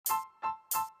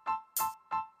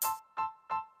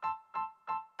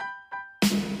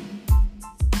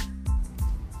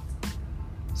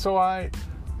So I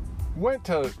went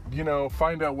to,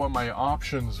 find out what my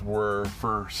options were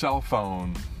for cell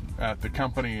phone at the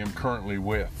company I'm currently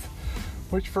with,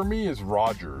 which for me is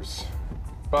Rogers.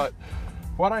 But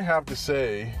what I have to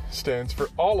say stands for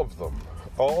all of them,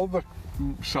 all the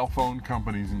cell phone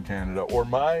companies in Canada, or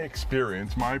my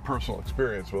personal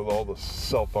experience with all the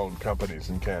cell phone companies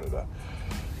in Canada.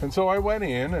 And so I went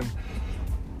in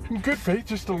good faith,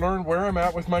 just to learn where I'm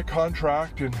at with my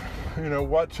contract and,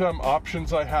 what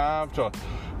options I have to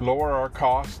lower our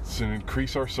costs and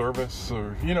increase our service,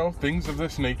 or, things of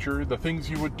this nature, the things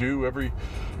you would do every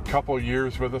couple of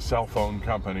years with a cell phone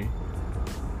company.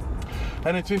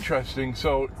 And it's interesting,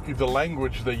 so the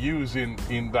language they use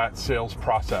in that sales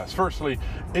process. Firstly,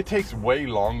 it takes way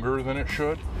longer than it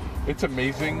should. It's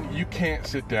amazing. You can't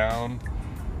sit down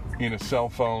in a cell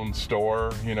phone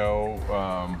store,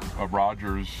 a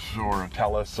Rogers or a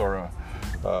TELUS or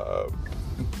a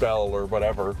Bell or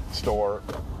whatever store,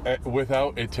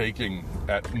 without it taking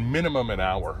at minimum an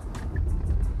hour,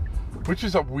 which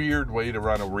is a weird way to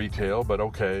run a retail, but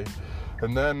okay.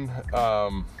 And then,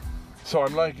 so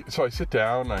I sit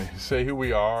down, I say who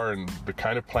we are and the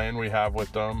kind of plan we have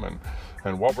with them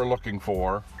and what we're looking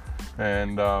for.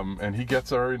 And he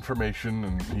gets our information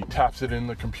and he taps it in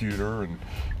the computer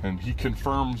and he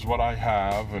confirms what I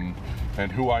have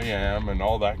and who I am and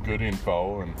all that good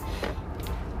info.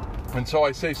 And so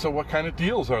I say, so what kind of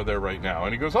deals are there right now?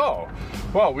 And he goes, oh,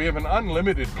 well, we have an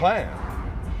unlimited plan.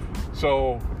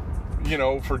 So,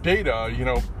 for data,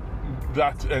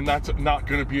 that's not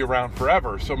going to be around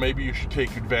forever. So maybe you should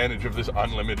take advantage of this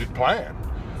unlimited plan.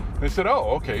 And I said,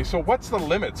 oh, okay. So what's the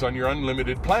limits on your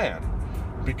unlimited plan?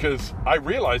 Because I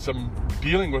realize I'm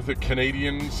dealing with a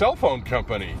Canadian cell phone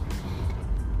company.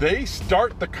 They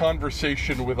start the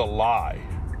conversation with a lie.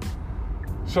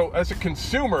 So as a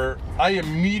consumer, I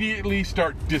immediately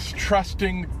start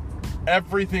distrusting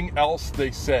everything else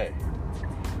they say.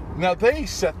 Now they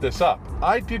set this up.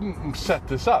 I didn't set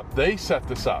this up. They set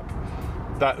this up,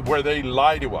 that where they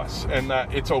lie to us and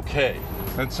that it's okay.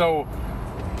 And so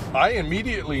I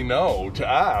immediately know to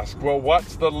ask, well,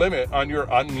 what's the limit on your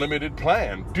unlimited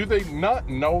plan? Do they not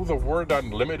know the word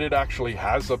unlimited actually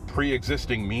has a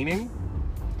pre-existing meaning?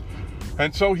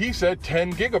 And so he said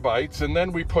 10 gigabytes, and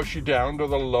then we push you down to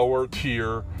the lower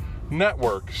tier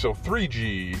network, so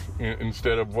 3G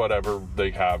instead of whatever they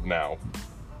have now.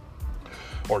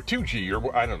 Or 2G,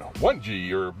 or I don't know, 1G,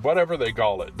 or whatever they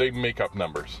call it. They make up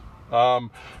numbers.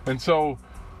 And so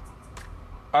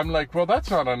I'm like, well, that's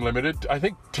not unlimited. I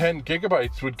think 10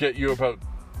 gigabytes would get you about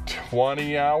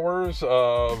 20 hours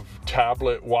of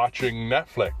tablet watching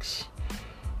Netflix.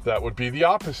 That would be the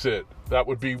opposite. That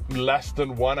would be less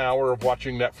than 1 hour of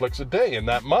watching Netflix a day. And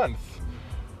that month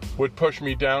would push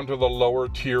me down to the lower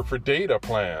tier for data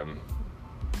plan,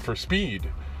 for speed.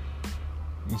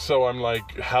 And so I'm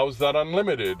like, how's that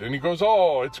unlimited? And he goes,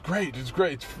 oh, it's great.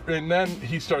 And then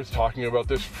he starts talking about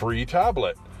this free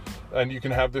tablet. And you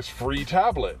can have this free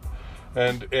tablet.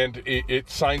 And it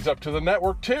signs up to the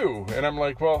network too. And I'm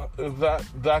like, well,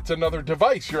 that's another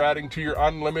device you're adding to your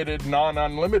unlimited,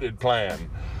 non-unlimited plan.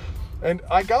 And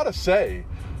I gotta say,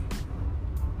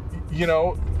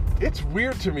 it's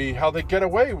weird to me how they get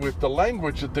away with the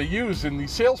language that they use in these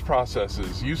sales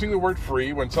processes, using the word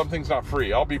free when something's not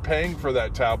free. I'll be paying for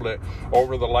that tablet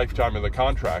over the lifetime of the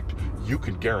contract. You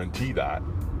can guarantee that.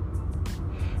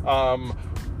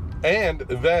 And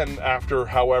then after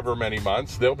however many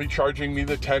months, they'll be charging me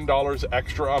the $10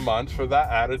 extra a month for that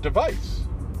added device.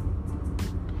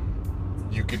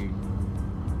 You can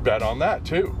bet on that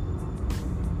too.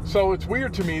 So it's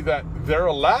weird to me that they're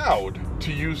allowed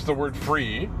to use the word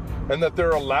free and that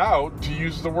they're allowed to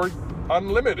use the word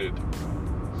unlimited.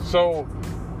 So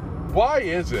why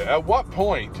is it? At what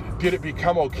point did it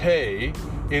become okay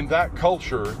in that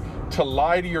culture to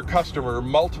lie to your customer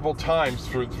multiple times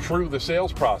through the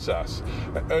sales process?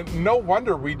 No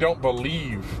wonder we don't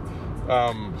believe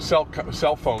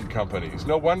cell phone companies.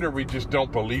 No wonder we just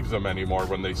don't believe them anymore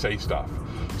when they say stuff.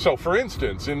 So for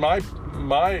instance, in my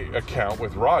account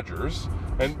with Rogers,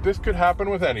 and this could happen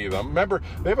with any of them, remember,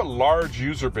 they have a large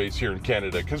user base here in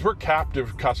Canada because we're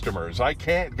captive customers. I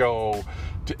can't go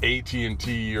to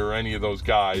AT&T or any of those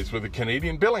guys with a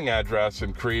Canadian billing address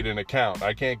and create an account.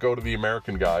 I can't go to the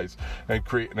American guys and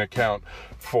create an account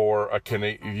for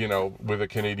with a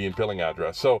Canadian billing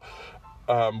address. So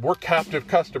we're captive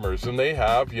customers, and they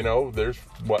have, there's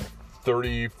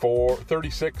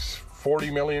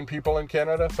 40 million people in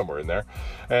Canada, somewhere in there.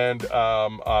 And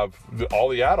all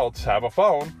the adults have a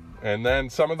phone, and then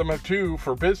some of them have two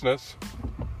for business.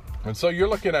 And so you're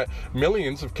looking at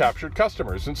millions of captured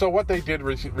customers. And so what they did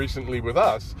recently with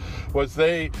us was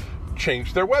they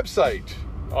changed their website.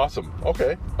 Awesome.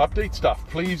 Okay. Update stuff.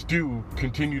 Please do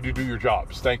continue to do your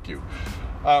jobs. Thank you.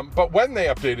 But when they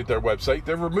updated their website,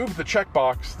 they removed the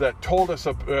checkbox that told us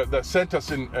that sent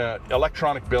us in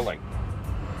electronic billing,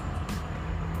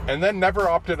 and then never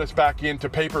opted us back into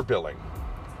paper billing.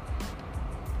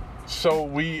 So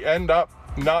we end up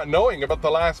not knowing about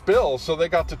the last bill, so they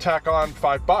got to tack on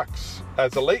 $5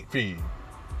 as a late fee.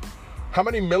 How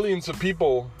many millions of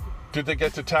people did they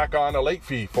get to tack on a late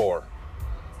fee for?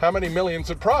 How many millions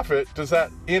of profit does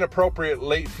that inappropriate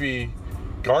late fee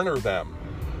garner them?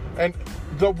 And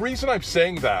the reason I'm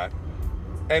saying that,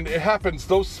 and it happens,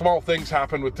 those small things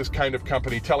happen with this kind of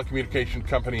company, telecommunication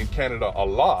company in Canada a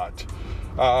lot.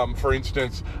 For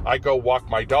instance, I go walk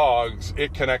my dogs,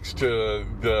 it connects to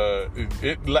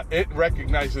it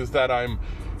recognizes that I'm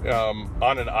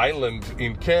on an island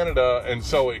in Canada, and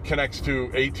so it connects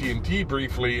to AT&T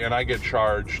briefly, and I get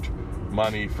charged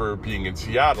money for being in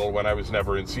Seattle when I was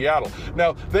never in Seattle.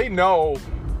 Now, they know,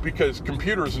 because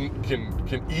computers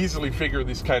can easily figure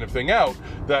this kind of thing out,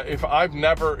 that if I'm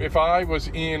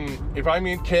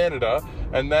in Canada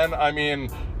and then I'm in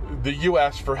the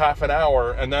US for half an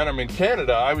hour and then I'm in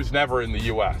Canada, I was never in the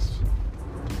US.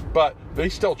 But they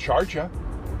still charge you.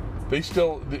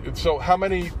 So how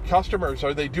many customers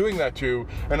are they doing that to?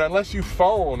 And unless you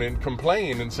phone and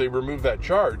complain and say remove that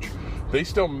charge, they're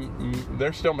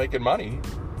still making money.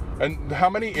 And how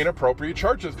many inappropriate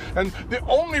charges? And the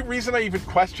only reason I even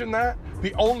question that,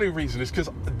 the only reason is because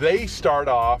they start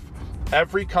off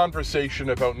every conversation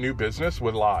about new business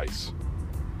with lies.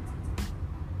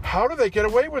 How do they get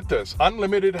away with this?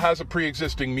 Unlimited has a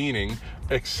pre-existing meaning,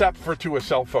 except for to a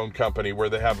cell phone company where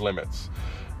they have limits.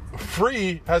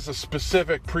 Free has a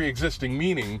specific pre-existing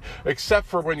meaning, except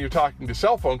for when you're talking to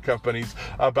cell phone companies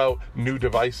about new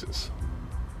devices.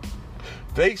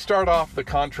 They start off the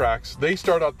contracts, they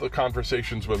start out the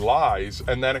conversations with lies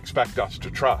and then expect us to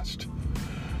trust.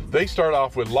 They start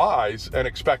off with lies and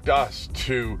expect us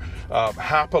to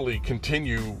happily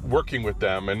continue working with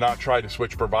them and not try to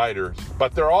switch providers.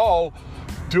 But they're all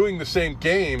doing the same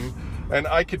game, and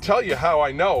I could tell you how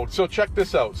I know. So check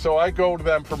this out. So I go to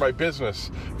them for my business,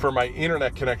 for my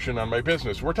internet connection on my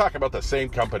business. We're talking about the same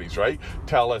companies, right?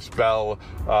 TELUS, Bell,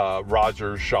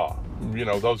 Rogers, Shaw,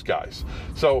 those guys.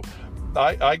 So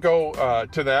I go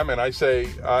to them and I say,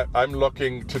 I'm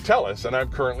looking to TELUS, and I'm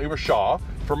currently with Shaw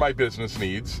for my business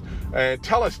needs. And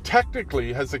TELUS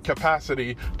technically has the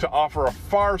capacity to offer a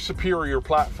far superior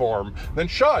platform than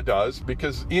Shaw does,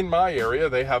 because in my area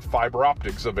they have fiber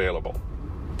optics available.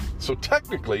 So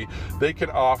technically they can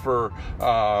offer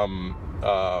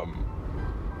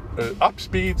up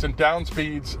speeds and down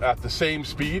speeds at the same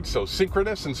speed, so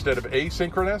synchronous instead of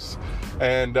asynchronous,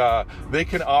 and they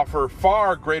can offer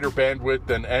far greater bandwidth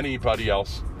than anybody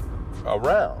else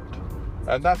around.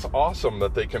 And that's awesome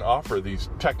that they can offer these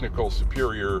technical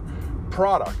superior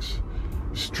products.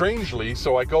 Strangely,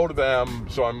 so I go to them,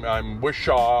 so I'm with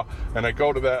Shaw, and I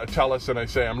go to TELUS and I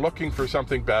say, I'm looking for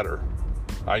something better.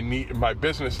 My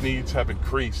business needs have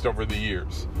increased over the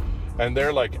years. And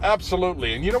they're like,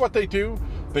 absolutely. And you know what they do?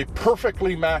 They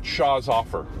perfectly match Shaw's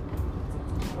offer.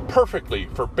 Perfectly,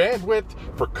 for bandwidth,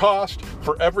 for cost,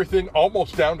 for everything,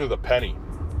 almost down to the penny.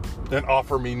 And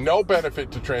offer me no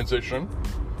benefit to transition.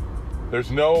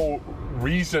 There's no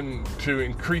reason to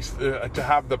increase, to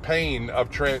have the pain of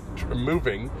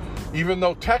moving. Even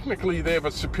though technically they have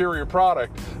a superior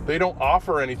product, they don't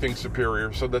offer anything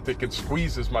superior so that they can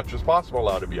squeeze as much as possible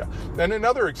out of you. And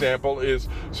another example is,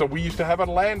 so we used to have a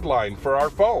landline for our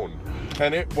phone,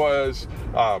 and it was,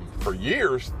 for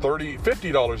years,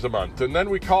 $50 a month. And then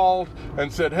we called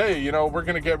and said, hey, we're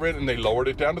going to get rid, and they lowered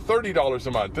it down to $30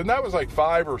 a month. And that was like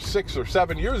 5 or 6 or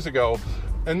 7 years ago.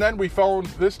 And then we phoned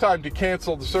this time to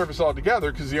cancel the service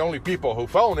altogether, because the only people who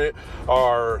phone it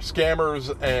are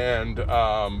scammers and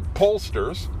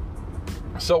pollsters.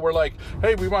 So we're like,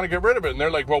 hey, we want to get rid of it. And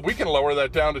they're like, well, we can lower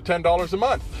that down to $10 a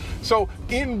month. So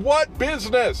in what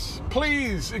business,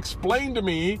 please explain to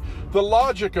me the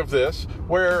logic of this,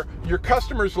 where your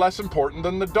customer is less important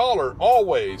than the dollar?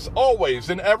 Always, always,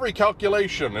 in every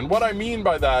calculation. And what I mean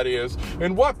by that is,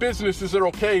 in what business is it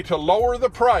okay to lower the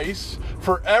price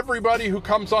for everybody who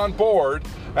comes on board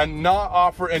and not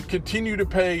offer and continue to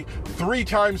pay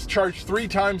charge 3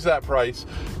 times that price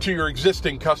to your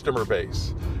existing customer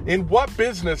base? In what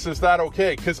business is that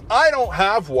okay? Because I don't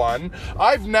have one.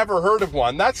 I've never heard of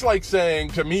one. That's like saying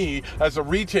to me as a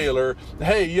retailer,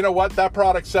 hey, you know what? That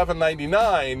product's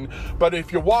 $7.99, but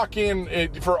if you walk in,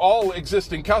 for all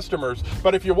existing customers,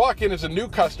 but if you walk in as a new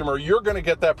customer, you're going to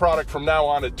get that product from now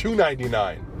on at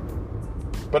 $2.99.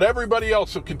 But everybody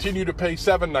else will continue to pay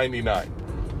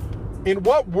 $7.99. In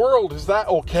what world is that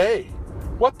okay?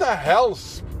 What the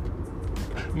hell's...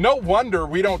 No wonder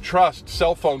we don't trust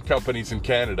cell phone companies in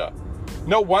Canada.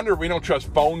 No wonder we don't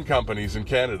trust phone companies in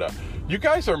Canada. You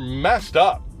guys are messed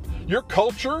up. Your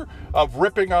culture of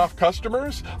ripping off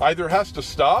customers either has to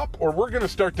stop or we're going to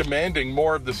start demanding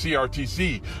more of the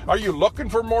CRTC. Are you looking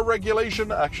for more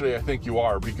regulation? Actually, I think you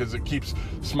are, because it keeps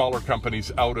smaller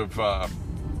companies out of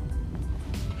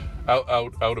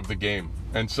the game,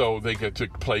 and so they get to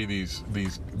play these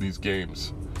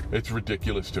games. It's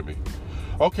ridiculous to me.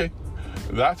 Okay,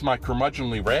 that's my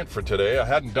curmudgeonly rant for today. I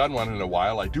hadn't done one in a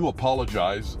while. I do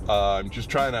apologize. I'm just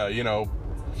trying to,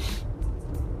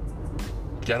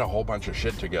 get a whole bunch of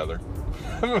shit together.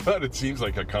 But it seems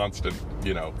like a constant,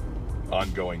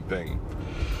 ongoing thing.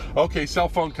 Okay, cell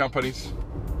phone companies,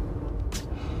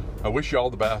 I wish you all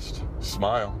the best.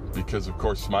 Smile, because of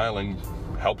course smiling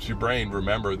helps your brain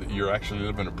remember that you're actually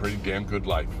living a pretty damn good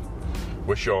life.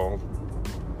 Wish you all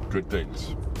good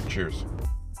things. Cheers.